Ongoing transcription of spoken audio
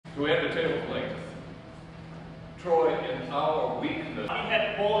To end the tale of length, Troy, in our weakness, he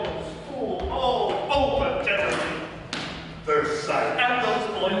had boils full all over Germany. First sight. And those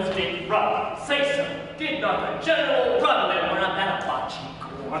boils did run. Say so. Did not the general run them or that Pachico?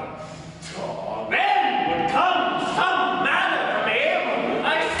 Then would come some manner from him.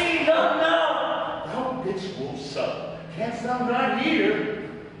 I see none now. Thou bitch wolf's son. Canst thou not hear?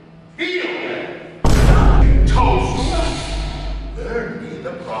 Feel them. Toast. Learn me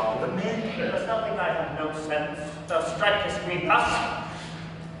the proper dimension. Does not think I have no sense. Thou strikest me thus.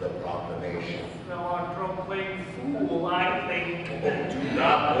 The proclamation. Thou art proclaimed fool, I think. Oh, do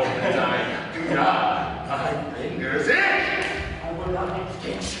not, Orpentine. Do not. My fingers itch. I will not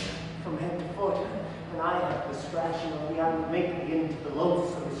itch from head to foot, and I have the scratching of the I would make thee into the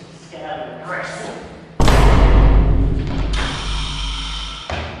loathsome scab and crest.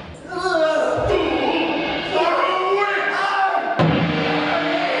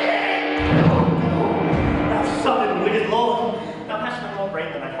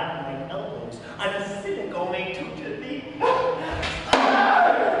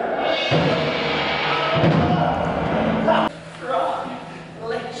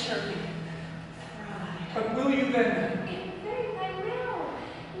 but will you then? In faith, I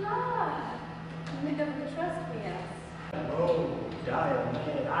will. Love. Only don't trust me else. Oh, dial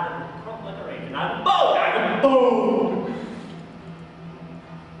head, I will crumble like a raven. I will bow, I will bow.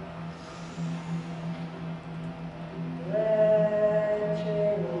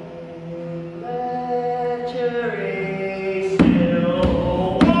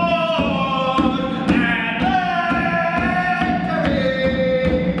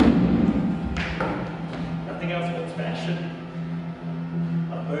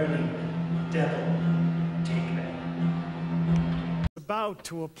 About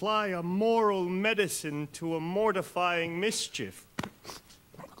to apply a moral medicine to a mortifying mischief.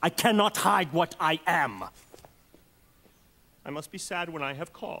 I cannot hide what I am. I must be sad when I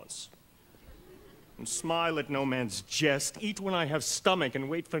have cause, and smile at no man's jest, eat when I have stomach and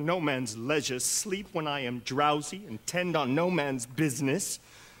wait for no man's leisure, sleep when I am drowsy and tend on no man's business,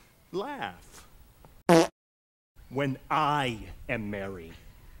 laugh when I am merry,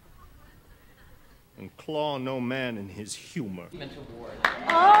 and claw no man in his humor.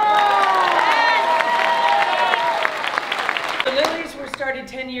 The Lilies were started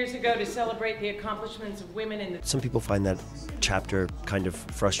 10 years ago to celebrate the accomplishments of women in the... Some people find that chapter kind of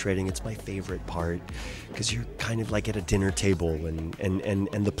frustrating. It's my favorite part because you're kind of like at a dinner table and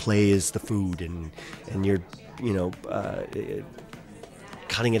the play is the food and you're, you know,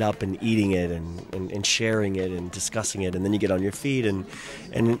 cutting it up and eating it and sharing it and discussing it, and then you get on your feet and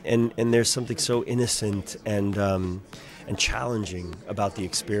there's something so innocent and challenging about the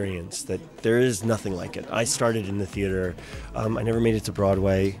experience that there is nothing like it. I started in the theater. I never made it to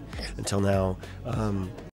Broadway until now.